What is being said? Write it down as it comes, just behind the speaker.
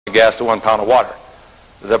gas to 1 pound of water.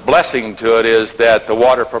 The blessing to it is that the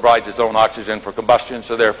water provides its own oxygen for combustion,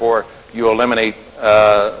 so therefore you eliminate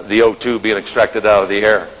the O2 being extracted out of the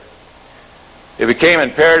air. It became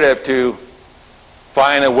imperative to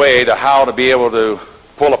find a way to how to be able to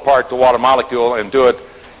pull apart the water molecule and do it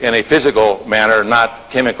in a physical manner, not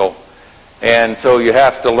chemical. And so you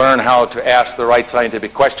have to learn how to ask the right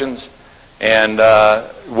scientific questions. And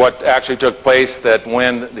what actually took place, that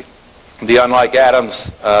when the unlike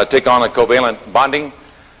atoms take on a covalent bonding,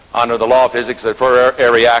 under the law of physics, that for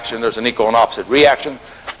a reaction there's an equal and opposite reaction.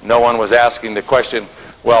 No one was asking the question,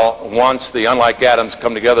 well, once the unlike atoms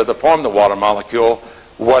come together to form the water molecule,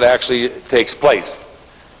 what actually takes place?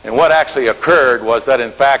 And what actually occurred was that,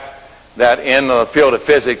 in fact, that in the field of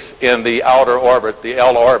physics, in the outer orbit, the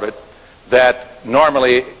L orbit, that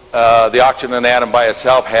normally the oxygen atom by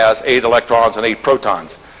itself has 8 electrons and 8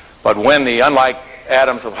 protons. But when the unlike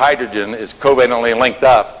atoms of hydrogen is covalently linked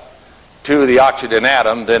up to the oxygen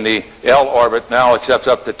atom, then the L orbit now accepts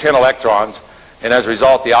up to 10 electrons, and as a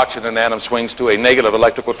result the oxygen atom swings to a negative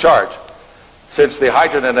electrical charge. Since the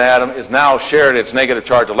hydrogen atom is now shared its negative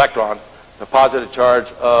charge electron, the positive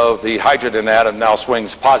charge of the hydrogen atom now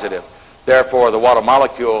swings positive. Therefore the water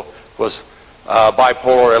molecule was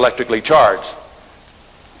bipolar electrically charged.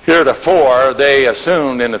 Heretofore they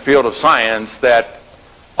assumed in the field of science that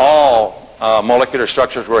all molecular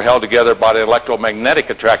structures were held together by the electromagnetic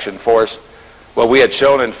attraction force. Well, we had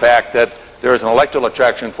shown, in fact, that there is an electrical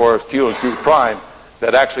attraction force, Q and Q prime,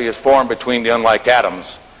 that actually is formed between the unlike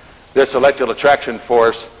atoms. This electrical attraction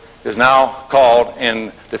force is now called,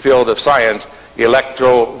 in the field of science,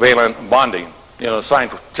 electrovalent bonding. You know, the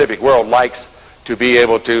scientific world likes to be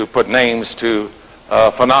able to put names to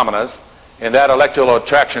phenomena, and that electrical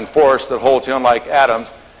attraction force that holds the unlike atoms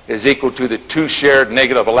is equal to the 2 shared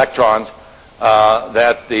negative electrons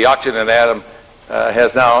that the oxygen atom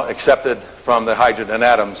has now accepted from the hydrogen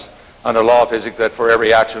atoms under law of physics, that for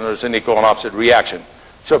every action there's an equal and opposite reaction.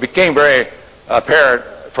 So it became very apparent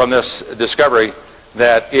from this discovery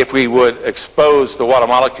that if we would expose the water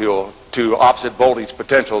molecule to opposite voltage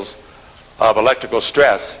potentials of electrical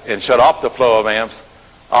stress and shut off the flow of amps,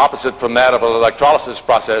 opposite from that of an electrolysis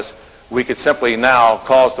process, we could simply now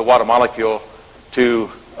cause the water molecule to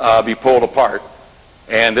be pulled apart.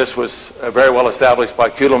 And this was very well established by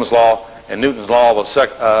Coulomb's law and Newton's law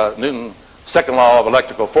of Newton's second law of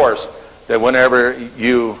electrical force, that whenever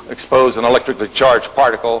you expose an electrically charged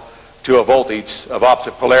particle to a voltage of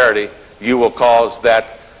opposite polarity, you will cause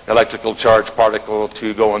that electrical charged particle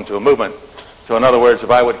to go into a movement. So in other words, if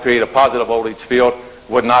I would create a positive voltage field,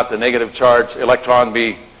 would not the negative charged electron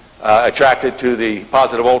be attracted to the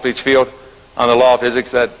positive voltage field? On the law of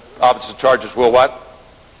physics, that opposite charges will what?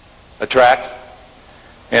 Attract.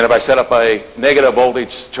 And if I set up a negative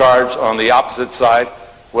voltage charge on the opposite side,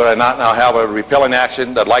 would I not now have a repelling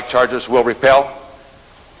action that like charges will repel?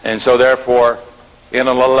 And so therefore, in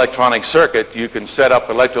an electronic circuit, you can set up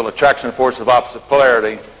electrical attraction force of opposite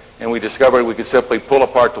polarity, and we discovered we could simply pull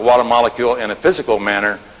apart the water molecule in a physical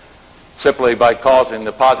manner simply by causing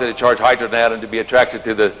the positive charged hydrogen atom to be attracted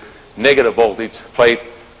to the negative voltage plate,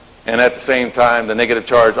 and at the same time the negative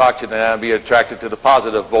charged oxygen atom be attracted to the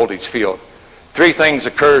positive voltage field. 3 things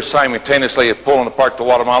occur simultaneously of pulling apart the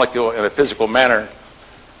water molecule in a physical manner.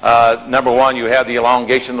 Number 1, you have the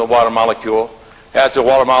elongation of the water molecule. As the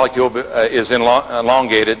water molecule is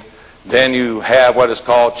elongated, then you have what is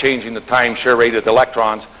called changing the time share rate of the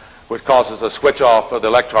electrons, which causes a switch off of the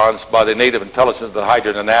electrons by the native intelligence of the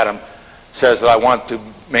hydrogen atom. Says that I want to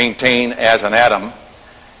maintain as an atom.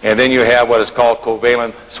 And then you have what is called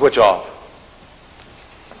covalent switch off.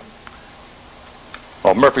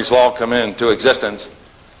 Well, Murphy's law come into existence.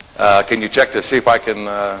 Can you check to see if I can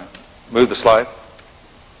move the slide?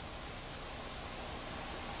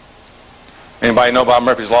 Anybody know about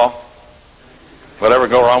Murphy's law? Whatever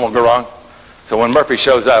go wrong will go wrong. So when Murphy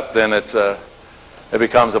shows up, then it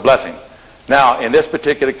becomes a blessing. Now, in this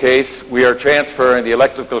particular case, we are transferring the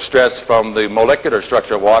electrical stress from the molecular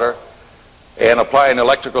structure of water and applying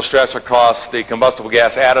electrical stress across the combustible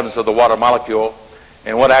gas atoms of the water molecule.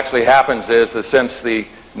 And what actually happens is that since the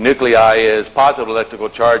nuclei is positive electrical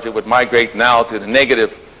charge, it would migrate now to the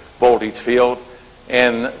negative voltage field,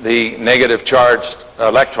 and the negative charged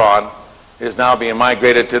electron is now being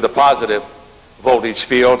migrated to the positive voltage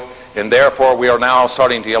field, and therefore we are now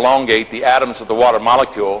starting to elongate the atoms of the water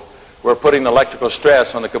molecule. We're putting electrical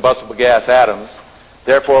stress on the combustible gas atoms.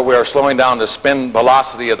 Therefore we are slowing down the spin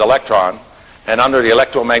velocity of the electron, and under the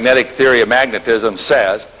electromagnetic theory of magnetism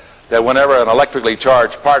says that whenever an electrically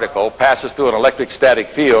charged particle passes through an electric static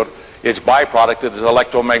field, its byproduct is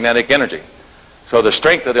electromagnetic energy. So the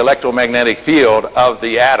strength of the electromagnetic field of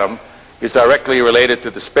the atom is directly related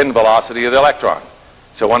to the spin velocity of the electron.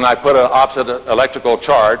 So when I put an opposite electrical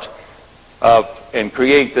charge and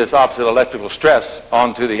create this opposite electrical stress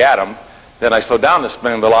onto the atom, then I slow down the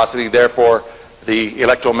spin velocity, therefore the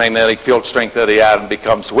electromagnetic field strength of the atom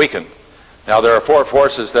becomes weakened. Now there are four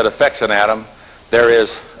forces that affects an atom. There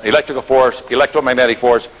is electrical force, electromagnetic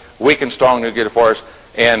force, weak and strong nuclear force,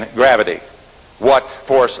 and gravity. What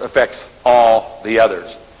force affects all the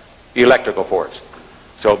others? Electrical force.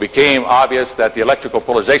 So it became obvious that the electrical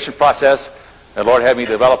polarization process, and Lord had me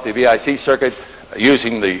develop the VIC circuit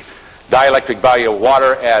using the dielectric value of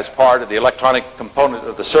water as part of the electronic component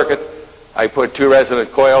of the circuit. I put two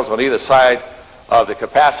resonant coils on either side of the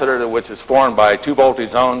capacitor, which is formed by two voltage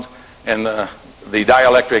zones and the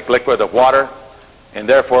dielectric liquid of water, and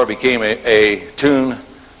therefore became a tuned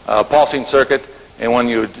pulsing circuit. And when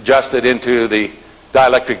you adjust it into the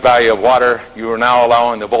dielectric value of water, you are now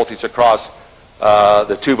allowing the voltage across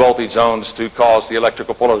the two voltage zones to cause the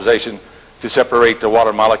electrical polarization to separate the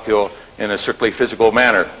water molecule in a strictly physical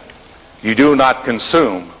manner. You do not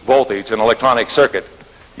consume voltage in an electronic circuit.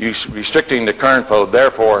 You're restricting the current flow.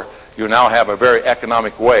 Therefore, you now have a very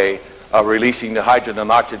economic way of releasing the hydrogen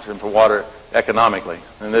and oxygen from water economically.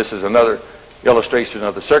 And this is another illustration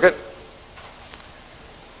of the circuit.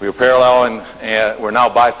 We're paralleling, and we're now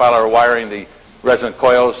bifilar wiring the resonant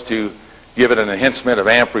coils to give it an enhancement of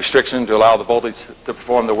amp restriction to allow the voltage to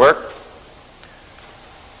perform the work.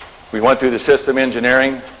 We went through the system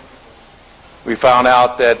engineering. We found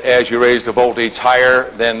out that as you raise the voltage higher,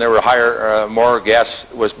 then there were more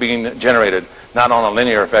gas was being generated, not on a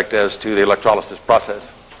linear effect as to the electrolysis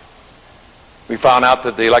process. We found out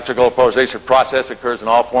that the electrical polarization process occurs in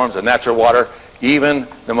all forms of natural water, even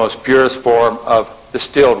the most purest form of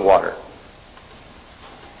distilled water.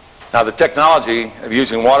 Now the technology of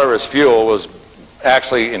using water as fuel was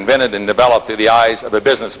actually invented and developed through the eyes of a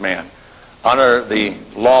businessman. Under the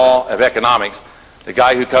law of economics, the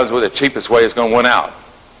guy who comes with the cheapest way is going to win out.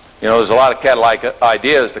 You know, there's a lot of Cadillac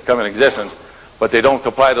ideas that come in existence, but they don't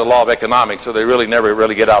comply to the law of economics, so they really never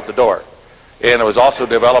really get out the door. And it was also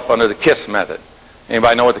developed under the KISS method.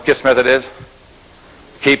 Anybody know what the KISS method is?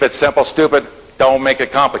 Keep it simple, stupid. Don't make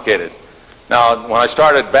it complicated. Now, when I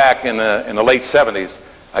started back in the late 70s,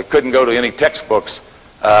 I couldn't go to any textbooks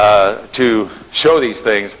to show these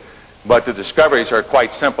things, but the discoveries are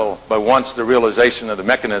quite simple. But once the realization of the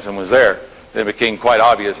mechanism was there, then it became quite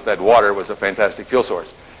obvious that water was a fantastic fuel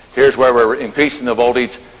source. Here's where we're increasing the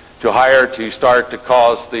voltage to higher to start to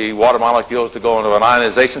cause the water molecules to go into an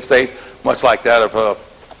ionization state, much like that of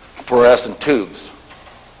fluorescent tubes.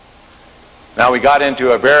 Now we got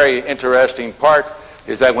into a very interesting part,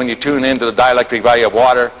 is that when you tune into the dielectric value of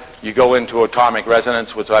water, you go into atomic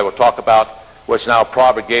resonance, which I will talk about, which now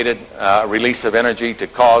propagated release of energy to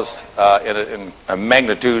cause a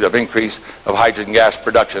magnitude of increase of hydrogen gas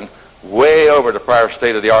production way over the prior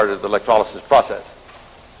state of the art of the electrolysis process.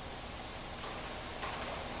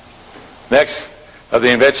 Next of the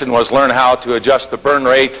invention was learn how to adjust the burn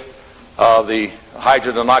rate of the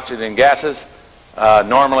hydrogen and oxygen gases.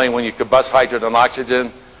 Normally when you combust hydrogen and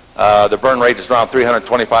oxygen, the burn rate is around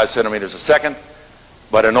 325 centimeters a second.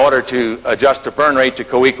 But in order to adjust the burn rate to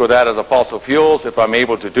co-equal that of the fossil fuels, if I'm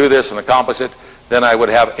able to do this and accomplish it, then I would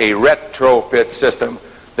have a retrofit system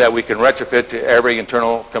that we can retrofit to every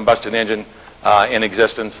internal combustion engine in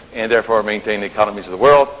existence, and therefore maintain the economies of the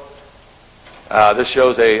world. This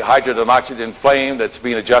shows a hydrogen and oxygen flame that's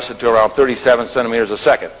being adjusted to around 37 centimeters a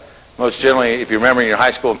second. Most generally, if you remember in your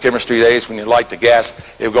high school and chemistry days, when you light the gas,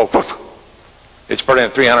 it would go poof. It's burning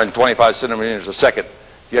at 325 centimeters a second.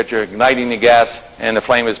 Yet you're igniting the gas, and the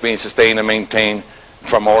flame is being sustained and maintained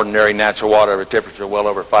from ordinary natural water at a temperature well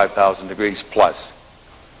over 5,000 degrees plus.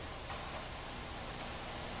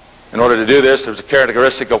 In order to do this, there's a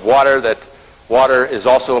characteristic of water that water is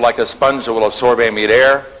also like a sponge that will absorb ambient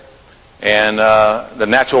air. And the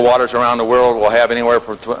natural waters around the world will have anywhere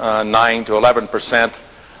from 9 to 11%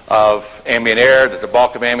 of ambient air. The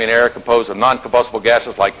bulk of ambient air composed of non-combustible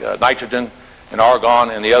gases like nitrogen and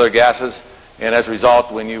argon and the other gases. And as a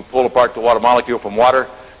result, when you pull apart the water molecule from water,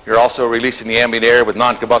 you're also releasing the ambient air with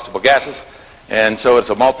non-combustible gases. And so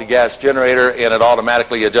it's a multi-gas generator, and it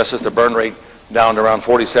automatically adjusts the burn rate down to around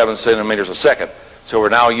 47 centimeters a second. So we're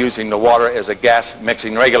now using the water as a gas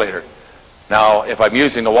mixing regulator. Now, if I'm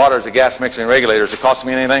using the water as a gas mixing regulator, does it cost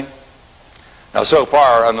me anything? Now, so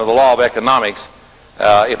far, under the law of economics,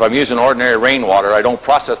 if I'm using ordinary rainwater, I don't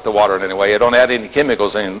process the water in any way. I don't add any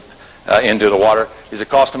chemicals into the water. Is it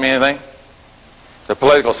costing me anything? The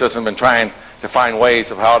political system has been trying to find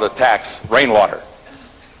ways of how to tax rainwater.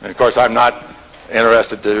 And of course, I'm not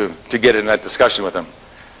interested to get in that discussion with them.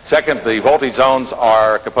 Second, the voltage zones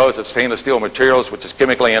are composed of stainless steel materials, which is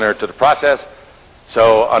chemically entered to the process.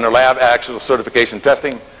 So under lab actual certification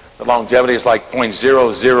testing, the longevity is like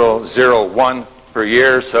 0.0001 per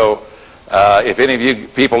year. So if any of you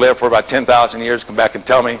people live for about 10,000 years, come back and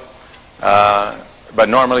tell me. But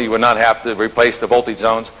normally you would not have to replace the voltage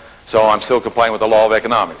zones. So I'm still complying with the law of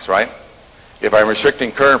economics, right? If I'm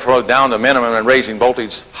restricting current flow down to minimum and raising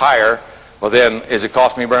voltage higher, well then, is it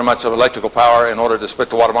cost me very much of electrical power in order to split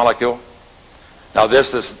the water molecule? Now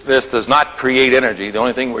this does not create energy. The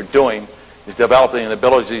only thing we're doing is developing the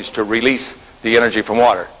abilities to release the energy from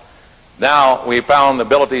water. Now we found the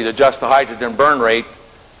ability to adjust the hydrogen burn rate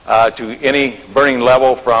to any burning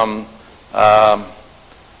level from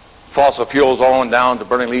fossil fuels on down to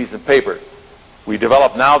burning leaves and paper. We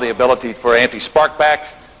developed now the ability for anti-spark back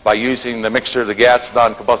by using the mixture of the gas with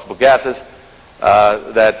non-combustible gases.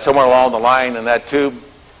 That somewhere along the line in that tube,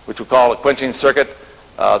 which we call a quenching circuit,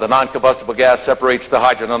 the non-combustible gas separates the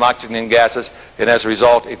hydrogen and oxygen gases, and as a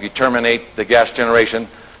result, if you terminate the gas generation,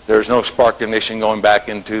 there's no spark ignition going back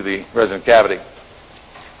into the resonant cavity.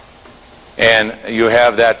 And you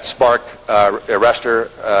have that spark arrestor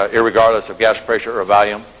irregardless of gas pressure or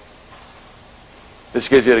volume. This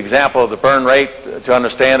gives you an example of the burn rate. To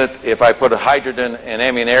understand it, if I put a hydrogen and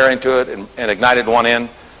ambient air into it and ignited one end,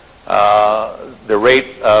 the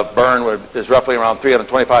rate of burn is roughly around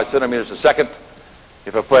 325 centimeters a second.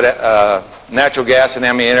 If I put natural gas and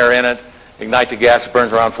ambient air in it, ignite the gas, it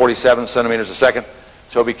burns around 47 centimeters a second.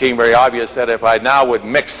 So it became very obvious that if I now would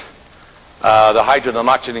mix the hydrogen and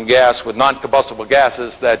oxygen gas with non-combustible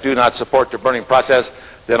gases that do not support the burning process,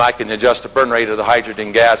 then I can adjust the burn rate of the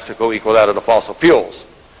hydrogen gas to go equal that of the fossil fuels.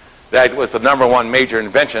 That was the #1 major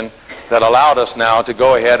invention that allowed us now to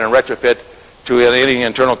go ahead and retrofit to any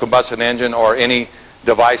internal combustion engine or any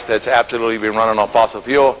device that's absolutely been running on fossil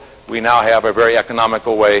fuel. We now have a very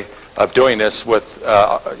economical way of doing this with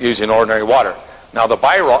using ordinary water. Now the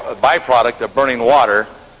byproduct of burning water,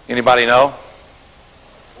 anybody know?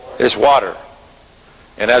 Is water.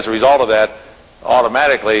 And as a result of that,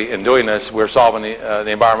 automatically in doing this, we're solving the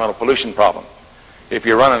environmental pollution problem. If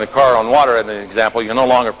you're running a car on water, as an example, you're no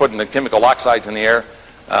longer putting the chemical oxides in the air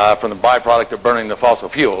from the byproduct of burning the fossil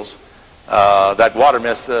fuels. That water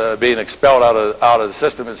mist being expelled out of the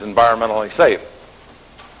system is environmentally safe.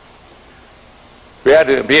 We had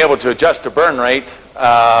to be able to adjust the burn rate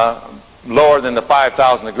lower than the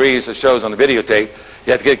 5,000 degrees it shows on the videotape.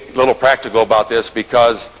 You have to get a little practical about this,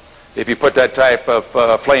 because if you put that type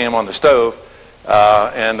of flame on the stove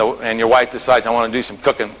and your wife decides, I want to do some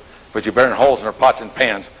cooking, but you burn holes in her pots and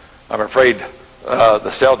pans, I'm afraid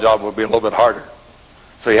the cell job will be a little bit harder.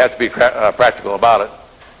 So you have to be practical about it.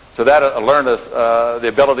 So that learned us the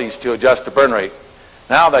abilities to adjust the burn rate.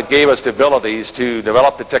 Now that gave us the abilities to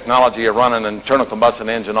develop the technology of running an internal combustion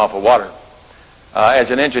engine off of water.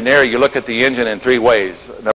 As an engineer, you look at the engine in 3 ways.